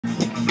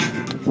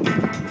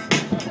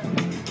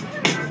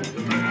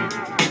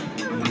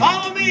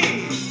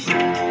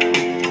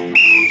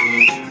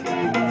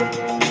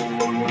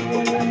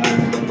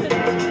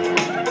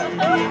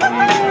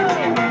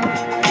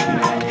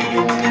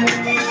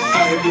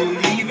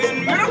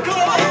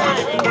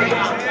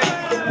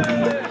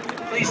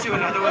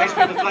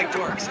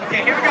sucks.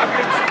 Okay, here we go. All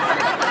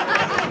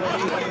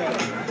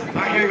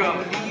right, here we go.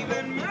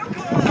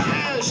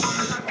 Yes.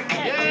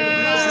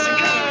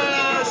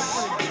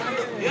 Yes.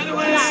 The other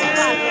way.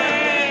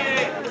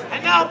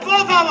 And now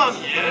both of them.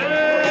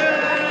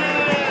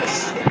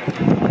 Yes.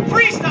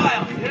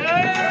 Freestyle.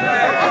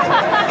 Yes.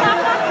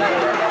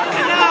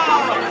 And now,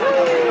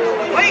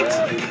 wait.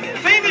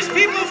 Famous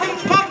people from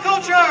pop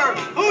culture.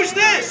 Who's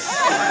this?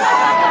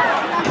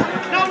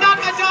 No, not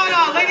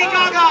Madonna. Lady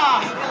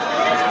Gaga.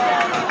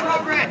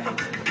 Program.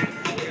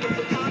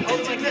 Hold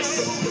it like this.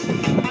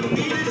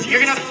 You're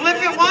gonna flip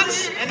it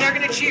once, and they're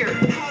gonna cheer.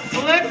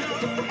 Flip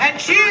and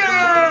cheer.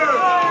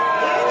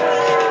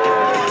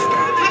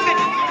 Flip it.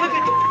 Flip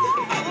it.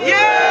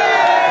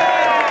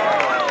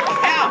 Yeah!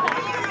 Now,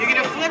 you're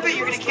gonna flip it.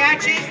 You're gonna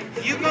catch it.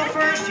 You go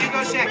first. You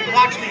go second.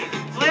 Watch me.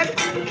 Flip.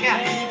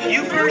 Catch.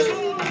 You first.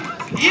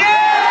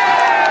 Yeah!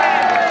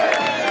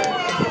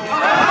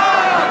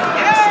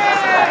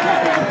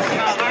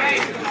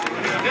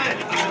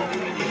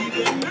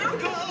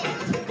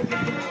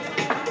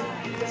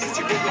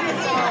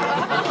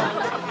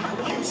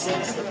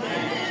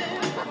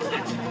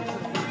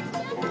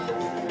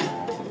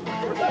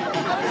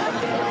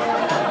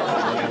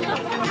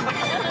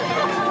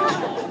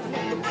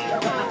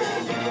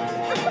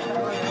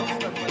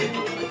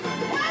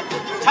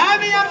 Tie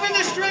me up in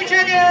the string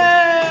jacket!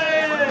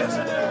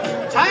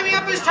 Tie me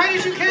up as tight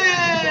as you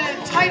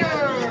can! Tighter!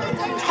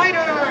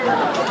 Tighter!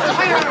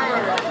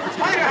 Tighter!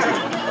 Tighter!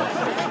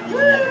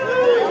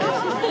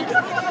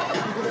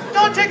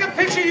 Don't take a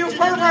picture, you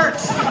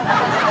perverts!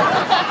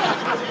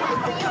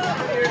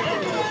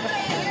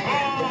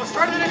 Oh,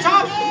 start at the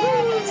top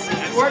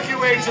and work your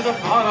way to the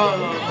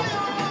bottom.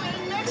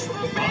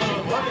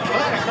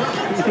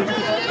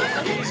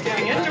 He's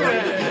getting into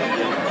it.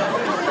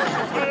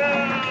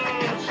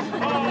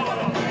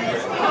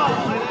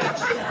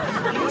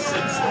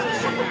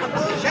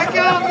 Check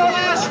out the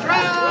last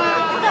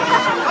round!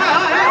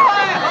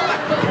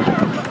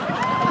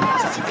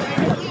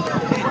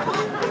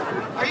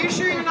 Are you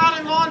sure you're not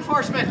in law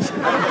enforcement?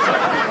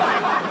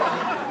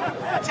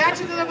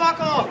 Attach it to the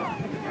buckle.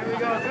 There we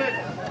go. Good.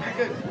 Very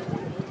good.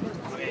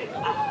 Okay.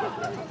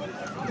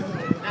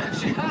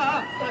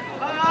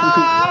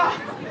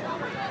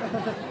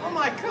 Oh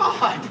my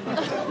God!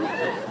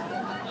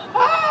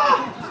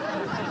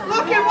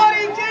 Look at what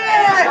he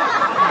did!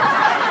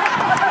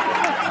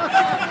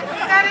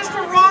 That is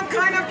the wrong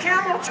kind of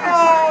camel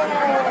toe.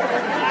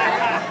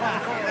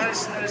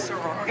 That is so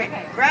wrong.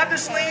 Okay, grab the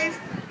sleeve.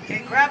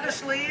 Okay, grab the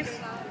sleeve.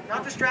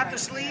 Not the strap, the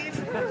sleeve.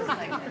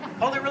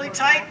 Hold it really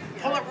tight.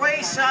 Pull it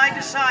way side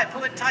to side.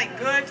 Pull it tight.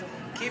 Good.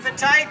 Keep it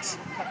tight.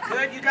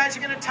 Good. You guys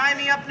are going to tie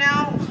me up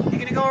now. You're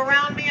going to go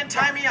around me and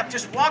tie me up.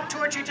 Just walk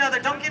towards each other.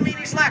 Don't give me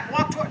any slack.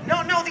 Walk toward.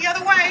 No, the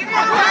other way. The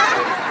other way.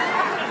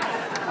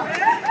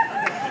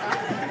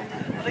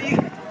 Well, you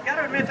got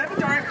to admit, that'd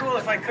be darn cool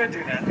if I could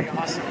do that. That'd be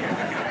awesome.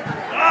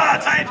 Ah,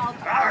 tight.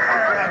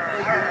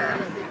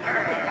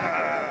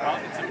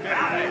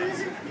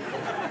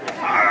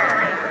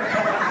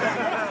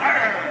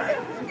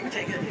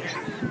 Okay, good.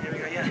 Here we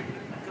go. Yeah.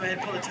 Go ahead,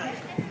 pull it tight.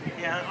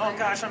 Yeah. Oh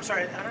gosh, I'm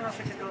sorry. I don't know if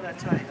it can go that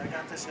tight. I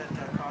got this at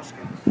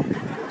Costco.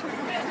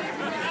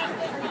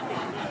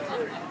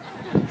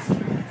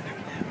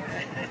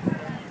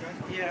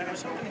 Yeah, I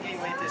was hoping to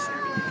gain weight this year.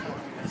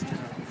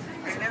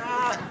 Right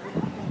now.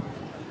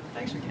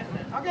 Thanks for getting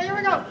it. Okay, here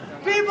we go.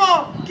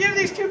 People, give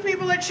these two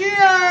people a cheer.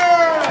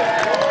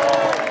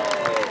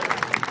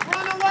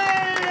 Run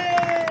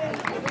away.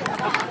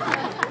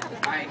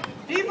 All right,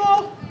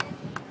 people.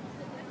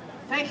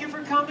 Thank you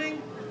for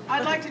coming.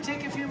 I'd like to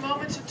take a few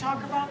moments to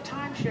talk about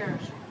timeshares.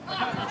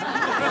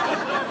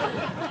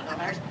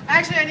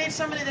 Actually, I need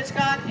somebody that's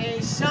got a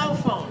cell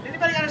phone.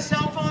 Anybody got a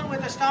cell phone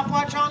with a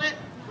stopwatch on it?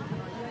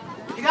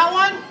 You got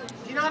one?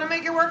 Do you know how to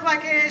make it work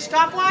like a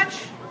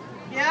stopwatch?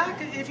 Yeah?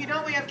 If you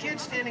don't, we have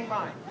kids standing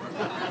by.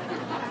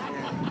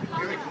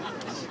 Here we go.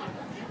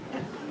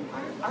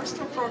 I'm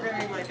still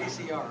programming my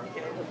VCR,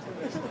 okay?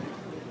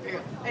 Here you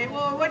go. Hey,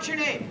 well, what's your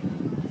name?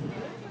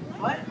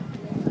 What?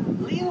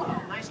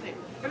 Leela. Nice name.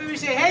 Everybody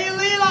say, hey,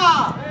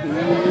 Leela!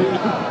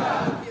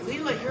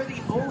 Leela, you're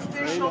the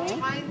official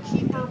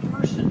timekeeper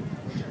person.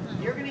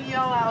 You're going to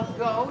yell out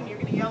go, and you're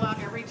going to yell out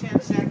every 10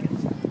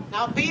 seconds.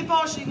 Now,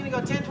 people, she's going to go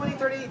 10, 20,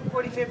 30,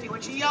 40, 50.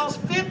 When she yells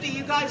 50,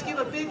 you guys give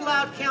a big,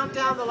 loud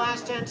countdown the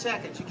last 10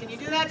 seconds. Can you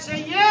do that?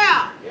 Say,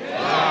 yeah!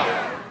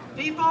 Yeah!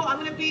 People, I'm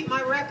going to beat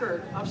my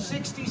record of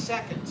 60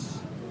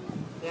 seconds.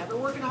 Yeah, I've been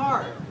working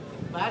hard.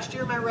 Last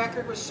year, my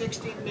record was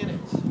 16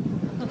 minutes.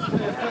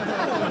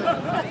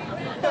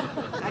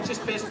 That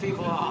just pissed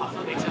people off,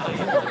 let me tell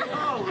you.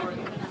 Oh, Lord.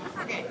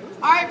 Okay.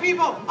 All right,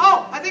 people.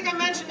 Oh, I think I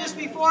mentioned this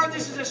before.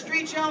 This is a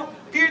street show.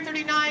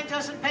 Pier39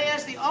 doesn't pay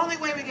us. The only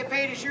way we get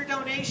paid is your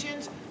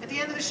donations. At the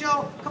end of the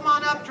show, come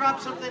on up, drop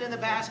something in the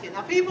basket.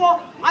 Now,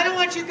 people, I don't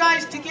want you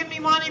guys to give me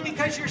money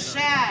because you're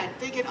sad,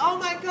 thinking, oh,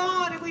 my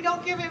God, if we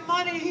don't give him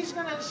money, he's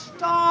going to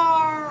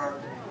starve.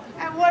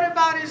 And what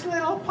about his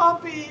little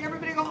puppy?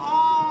 Everybody go,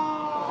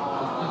 oh.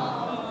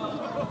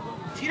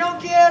 If you don't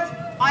give,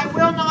 I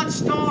will not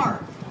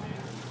starve.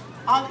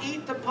 I'll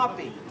eat the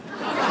puppy. I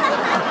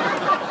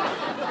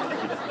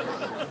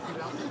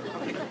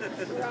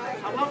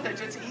love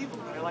that. It's evil,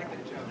 but I like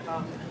that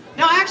joke.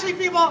 No, actually,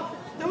 people,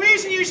 the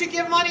reason you should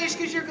give money is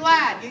because you're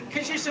glad.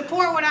 Because you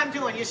support what I'm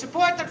doing. You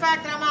support the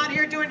fact that I'm out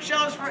here doing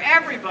shows for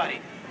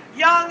everybody.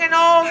 Young and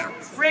old,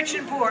 rich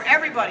and poor,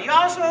 everybody. You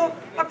also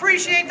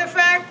appreciate the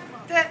fact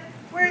that,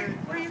 where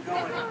are you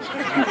going?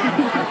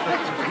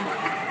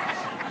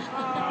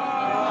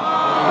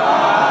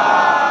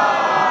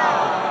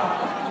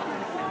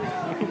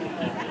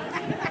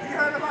 You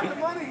heard about the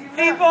money.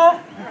 People,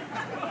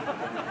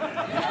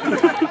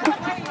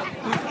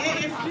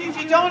 if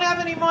you don't have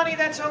any money,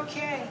 that's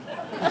okay.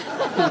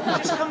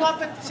 Just come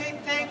up and say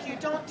thank you.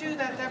 Don't do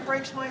that. That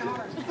breaks my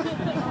heart.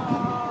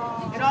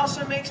 It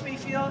also makes me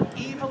feel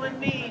evil and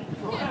mean.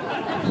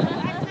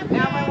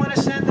 Now I want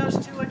to send those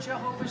to a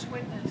Jehovah's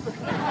Witness.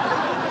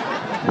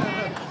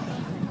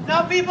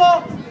 Now,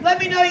 people, let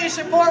me know you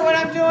support what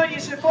I'm doing. You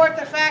support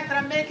the fact that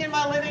I'm making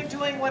my living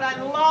doing what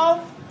I love,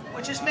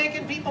 which is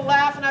making people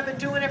laugh, and I've been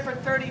doing it for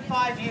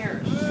 35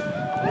 years.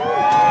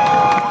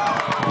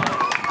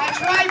 That's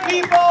right,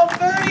 people,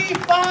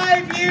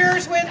 35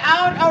 years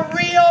without a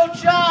real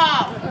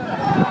job.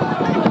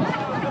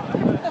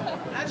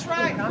 That's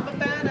right, I'm a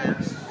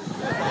badass.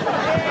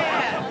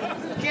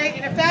 Yeah. Okay,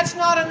 and if that's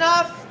not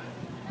enough,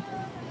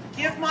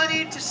 give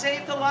money to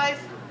save the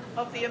life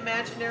of the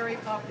imaginary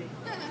puppy.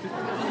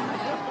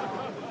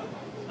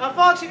 Now,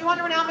 folks, if you're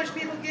wondering how much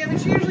people give,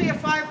 it's usually a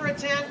 5 or a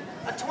 10.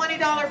 A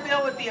 $20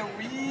 bill would be a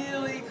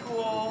really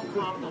cool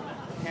compliment,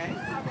 okay?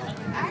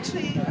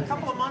 Actually, a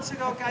couple of months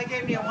ago, a guy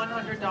gave me a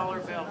 $100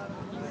 bill.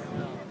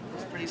 It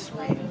was pretty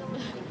sweet.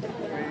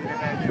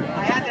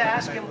 I had to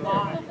ask him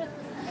why.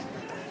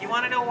 You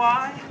want to know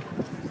why?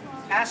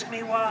 Ask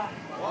me why.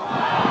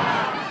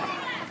 Why?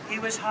 He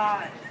was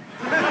high.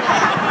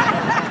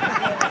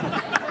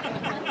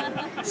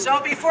 So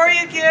before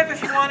you give,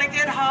 if you want to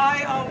get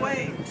high, I'll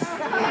wait.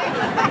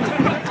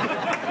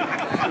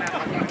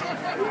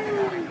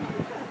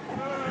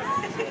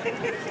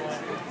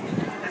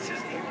 That's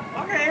just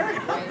evil. Okay, here we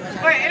go.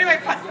 Okay, anyway,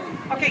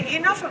 okay,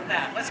 enough of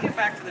that. Let's get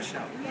back to the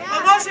show.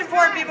 The most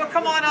important people,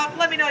 come on up.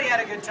 Let me know you had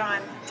a good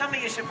time. Tell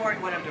me you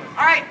support what I'm doing.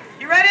 All right,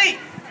 you ready?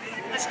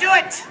 Let's do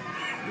it.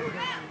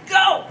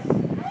 Go.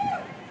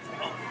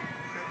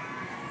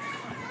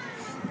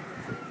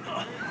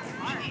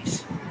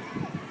 Jeez.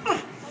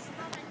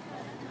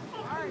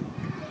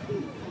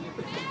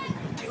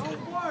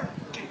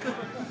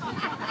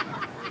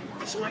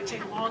 This might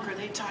take longer.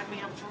 They tied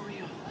me up for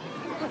real.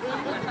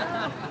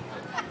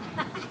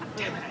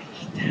 Damn it, I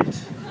hate that.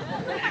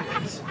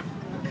 Damn it.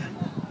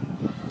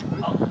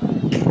 Oh, God.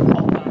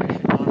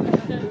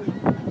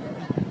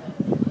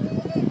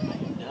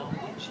 No,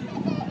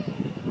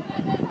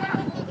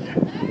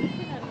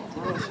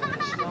 gross, I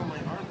can smell my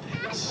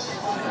armpits.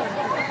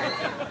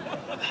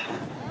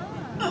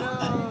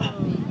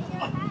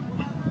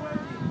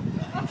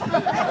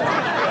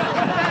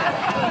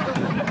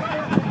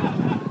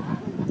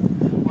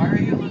 Why are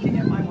you looking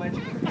at my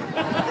wedgie?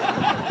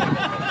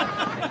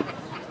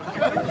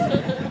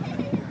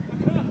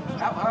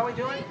 How are we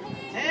doing?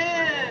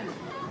 10,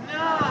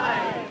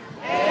 9,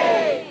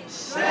 8,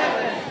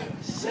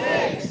 7,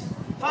 6,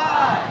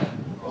 5,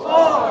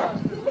 4,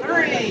 3, 2,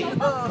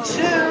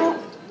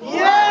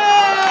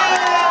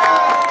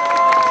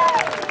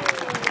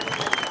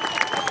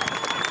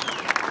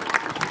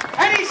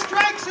 and he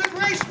strikes a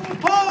graceful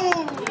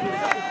pose.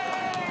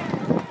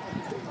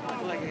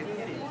 Like an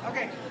idiot.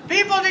 Okay,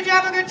 people, did you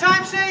have a good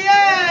time? Say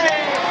yay!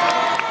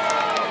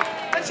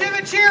 Let's have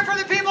a cheer for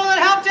the people that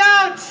helped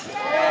out.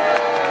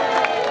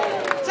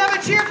 Let's have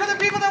a cheer for the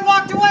people that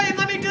walked away and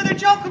let me do the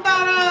joke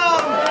about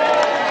them.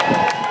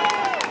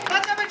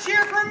 Let's have a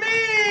cheer for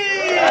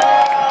me.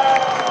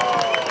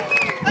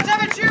 Let's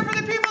have a cheer for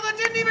the people that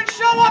didn't even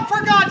show up,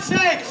 for God's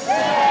sakes.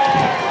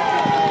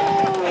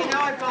 Hey,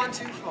 now I've gone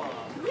too far.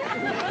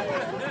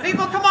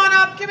 People, come on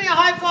up, give me a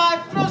high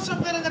five, throw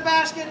something in the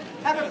basket,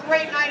 have a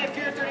great night at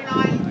Pier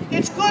 39.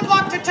 It's good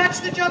luck to touch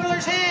the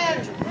juggler's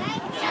hand.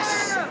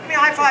 Yes, give me a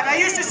high five. I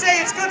used to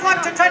say it's good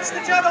luck to touch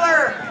the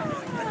juggler,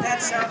 but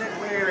that sounded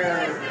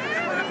weird.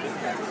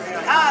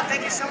 Ah,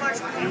 thank you so much.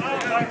 Thank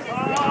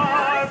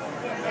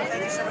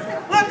you so much.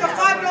 Look, a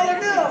 $5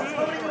 bill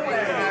floating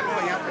away.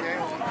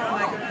 Oh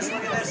my goodness,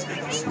 look at this.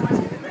 Thank you so much.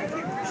 Thank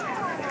you, appreciate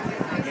it.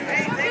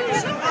 Hey, thank you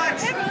so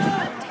much.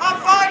 A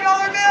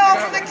 $5 bill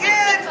from the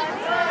kid.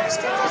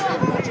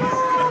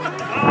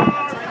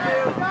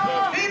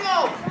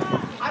 People,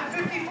 I'm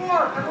 54.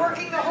 I'm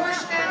working the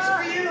horse stands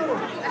for you.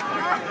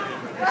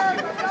 You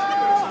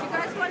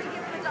guys want to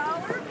give him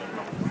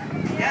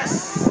 $1?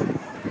 Yes.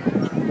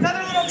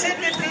 Another little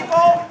tidbit,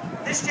 people.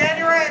 This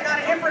January, I got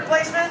a hip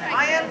replacement.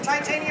 I am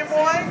Titanium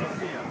Boy.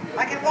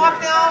 I can walk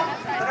now,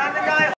 but I'm the guy